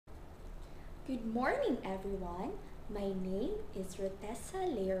Good morning, everyone. My name is Rotessa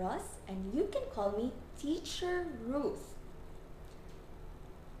Leros, and you can call me Teacher Ruth.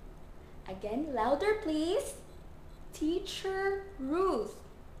 Again, louder please. Teacher Ruth.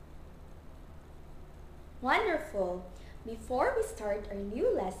 Wonderful. Before we start our new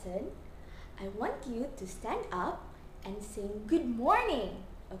lesson, I want you to stand up and sing good morning.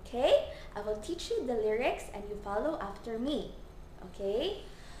 Okay? I will teach you the lyrics and you follow after me. Okay?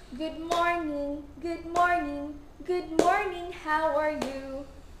 Good morning, good morning, good morning, how are you?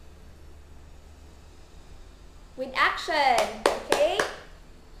 With action, okay?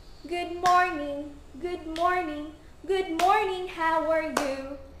 Good morning, good morning, good morning, how are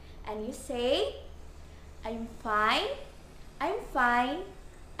you? And you say, I'm fine, I'm fine,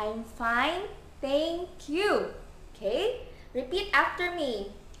 I'm fine, thank you. Okay? Repeat after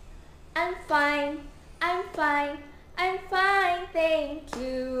me. I'm fine, I'm fine, I'm fine, thank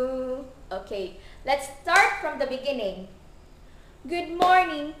you. Okay, let's start from the beginning. Good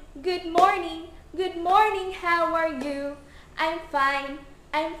morning, good morning, good morning, how are you? I'm fine,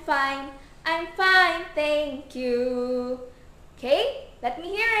 I'm fine, I'm fine, thank you. Okay, let me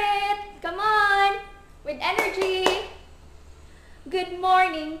hear it. Come on, with energy. Good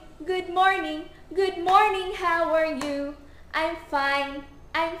morning, good morning, good morning, how are you? I'm fine,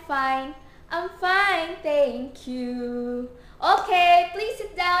 I'm fine, I'm fine, thank you. Okay, please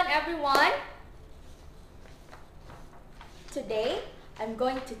sit down, everyone. Today, I'm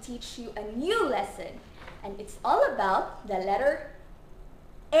going to teach you a new lesson, and it's all about the letter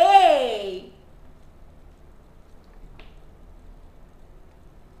A.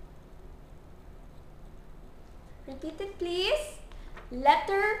 Repeat it, please.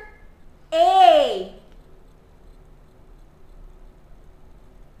 Letter A.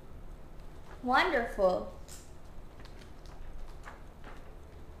 Wonderful.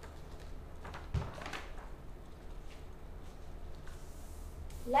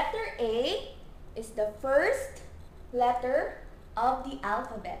 Letter A is the first letter of the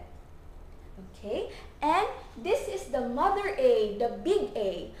alphabet. Okay? And this is the mother A, the big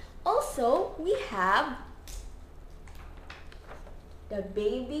A. Also, we have the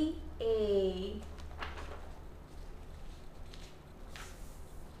baby A.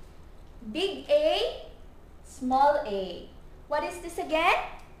 Big A, small a. What is this again?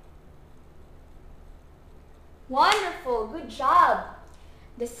 Wonderful, good job.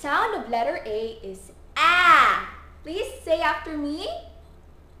 The sound of letter A is A. Please say after me.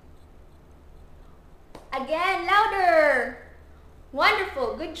 Again, louder.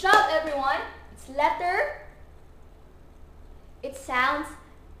 Wonderful, good job everyone. It's letter. It sounds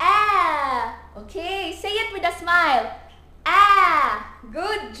A. Okay, say it with a smile. A.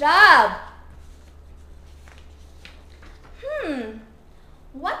 Good job.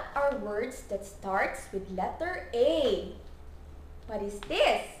 What are words that starts with letter A? What is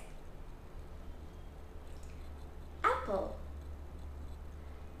this? Apple.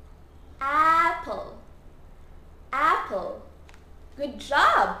 Apple. Apple. Good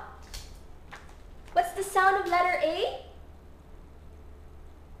job. What's the sound of letter A?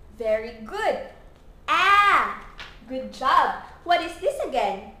 Very good. Ah. Good job. What is this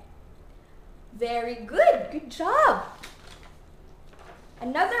again? Very good. Good job.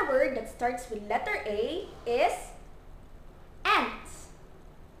 Another word that starts with letter A is ant.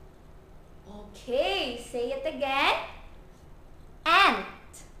 Okay, say it again. Ant.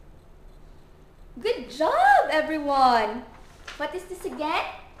 Good job, everyone. What is this again?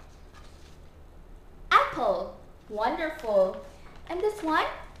 Apple. Wonderful. And this one?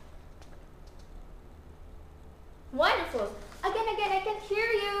 Wonderful. Again, I can hear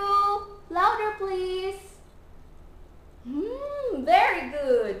you. Louder, please. Very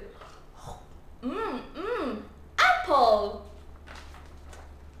good. Apple.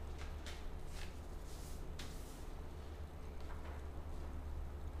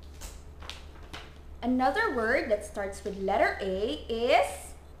 Another word that starts with letter A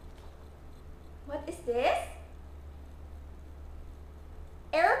is, what is this?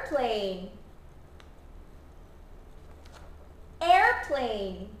 Airplane.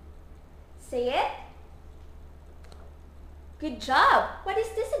 Airplane. Say it. Good job. What is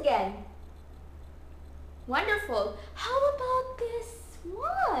this again? Wonderful. How about this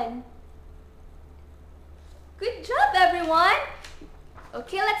one? Good job, everyone.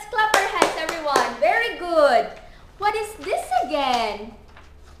 Okay, let's clap our hands, everyone. Very good. What is this again?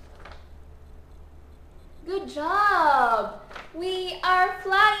 Good job. We are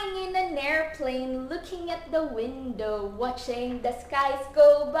flying in an airplane, looking at the window, watching the skies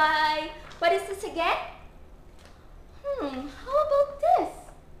go by. What is this again? How about this?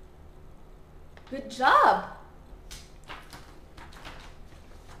 Good job.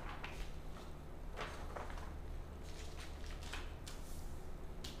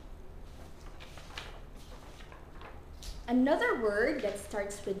 Another word that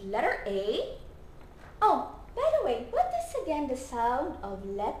starts with letter A. Oh, by the way, what is again the sound of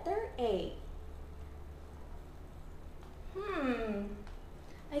letter A?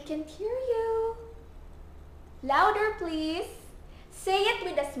 I can't hear you. Louder, please. Say it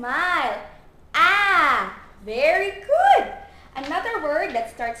with a smile. Ah, very good. Another word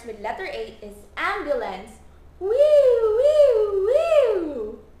that starts with letter A is ambulance. Woo, woo,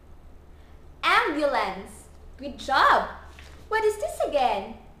 woo. Ambulance. Good job. What is this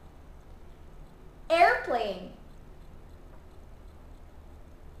again? Airplane.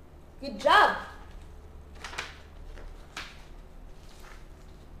 Good job.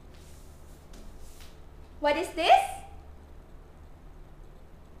 What is this?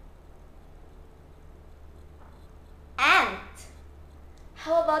 Ant.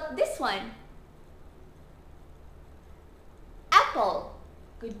 How about this one? Apple.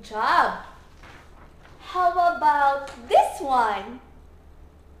 Good job. How about this one?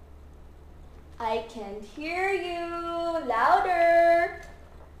 I can't hear you. Louder.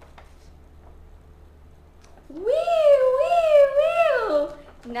 Wee, wee, wee.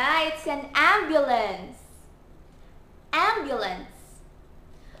 Now it's an ambulance. Ambulance.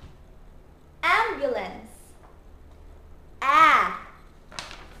 Ambulance. Ah.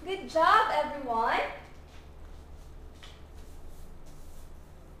 Good job, everyone.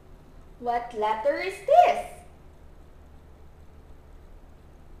 What letter is this?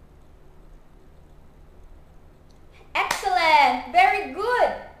 Excellent. Very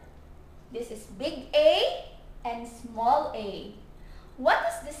good. This is big A and small a. What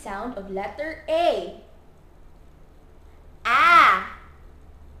is the sound of letter A? Ah.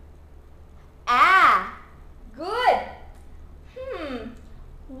 Ah. Good.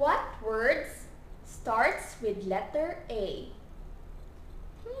 What words starts with letter A?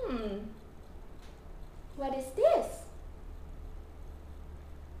 What is this?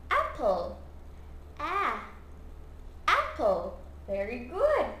 Apple. Ah. Apple. Very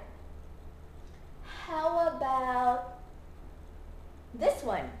good. How about this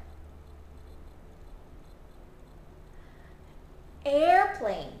one?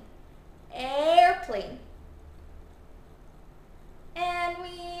 Airplane. Airplane. And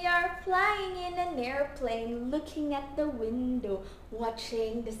we are flying in an airplane, looking at the window,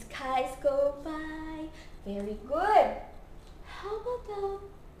 watching the skies go by. Very good. How about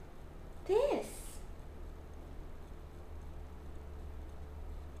this?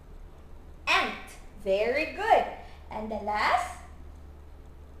 Ant. Very good. And the last?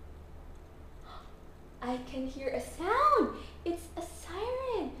 I can hear a sound. It's a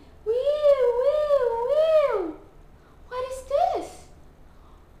siren. Wee, wee, wee. What is this?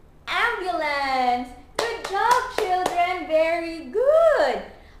 Ambulance. Good job, children. Very good.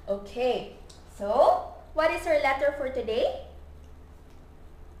 Okay, so what is our letter for today?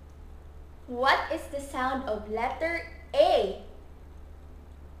 What is the sound of letter A?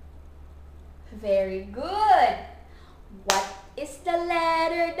 Very good. What is the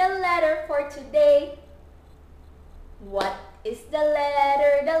letter for today? What is the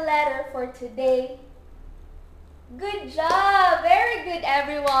letter for today? Good job. Very good,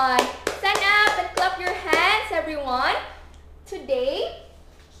 everyone. Stand up and clap your hands, everyone. Today,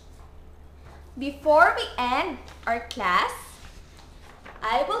 before we end our class,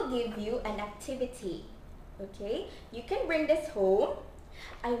 I will give you an activity. Okay? You can bring this home.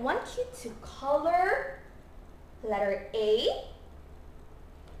 I want you to color letter A,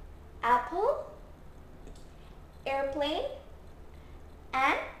 apple, airplane,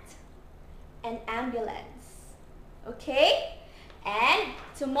 ant, and ambulance. Okay? And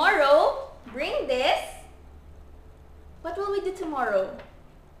tomorrow, bring this. What will we do tomorrow?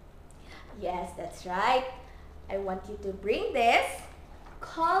 Yes, that's right. I want you to bring this,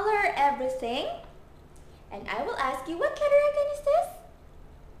 color everything, and I will ask you, what letter again is this?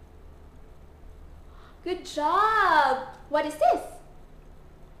 Good job! What is this?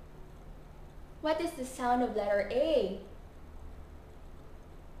 What is the sound of letter A?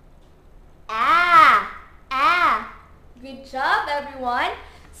 Ah! Ah! Good job, everyone!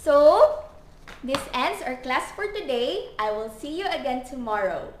 So, this ends our class for today. I will see you again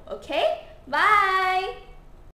tomorrow. Okay? Bye!